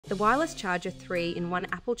The wireless charger 3-in-1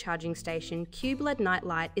 Apple charging station Cube LED night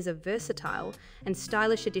light is a versatile and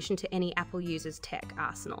stylish addition to any Apple user's tech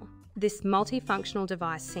arsenal. This multifunctional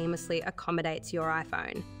device seamlessly accommodates your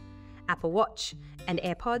iPhone, Apple Watch, and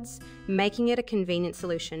AirPods, making it a convenient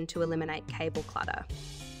solution to eliminate cable clutter.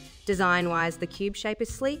 Design-wise, the cube shape is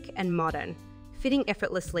sleek and modern, fitting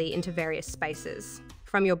effortlessly into various spaces,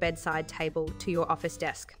 from your bedside table to your office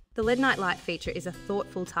desk. The LED night light feature is a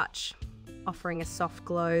thoughtful touch, offering a soft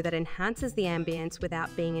glow that enhances the ambience without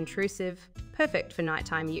being intrusive, perfect for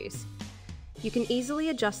nighttime use. You can easily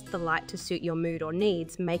adjust the light to suit your mood or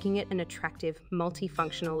needs, making it an attractive,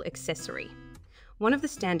 multifunctional accessory. One of the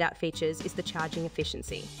standout features is the charging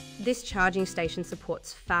efficiency. This charging station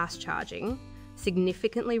supports fast charging,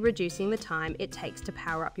 significantly reducing the time it takes to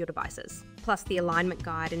power up your devices. Plus, the alignment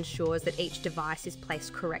guide ensures that each device is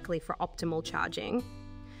placed correctly for optimal charging,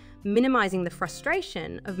 minimizing the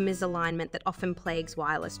frustration of misalignment that often plagues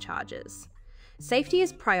wireless chargers. Safety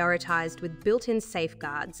is prioritized with built-in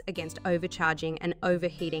safeguards against overcharging and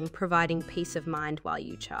overheating, providing peace of mind while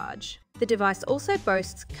you charge. The device also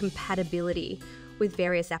boasts compatibility with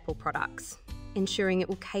various Apple products, ensuring it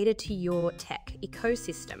will cater to your tech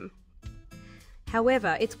ecosystem.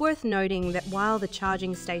 However, it's worth noting that while the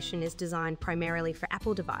charging station is designed primarily for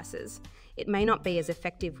Apple devices, it may not be as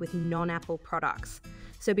effective with non-Apple products,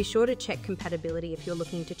 so be sure to check compatibility if you're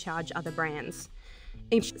looking to charge other brands.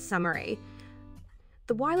 In summary,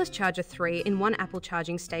 the wireless charger 3-in-1 Apple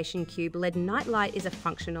charging station Cube LED night light is a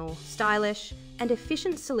functional, stylish, and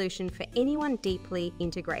efficient solution for anyone deeply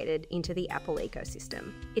integrated into the Apple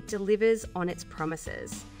ecosystem. It delivers on its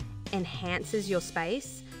promises, enhances your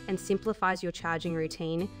space, and simplifies your charging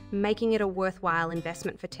routine, making it a worthwhile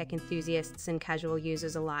investment for tech enthusiasts and casual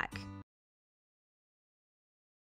users alike.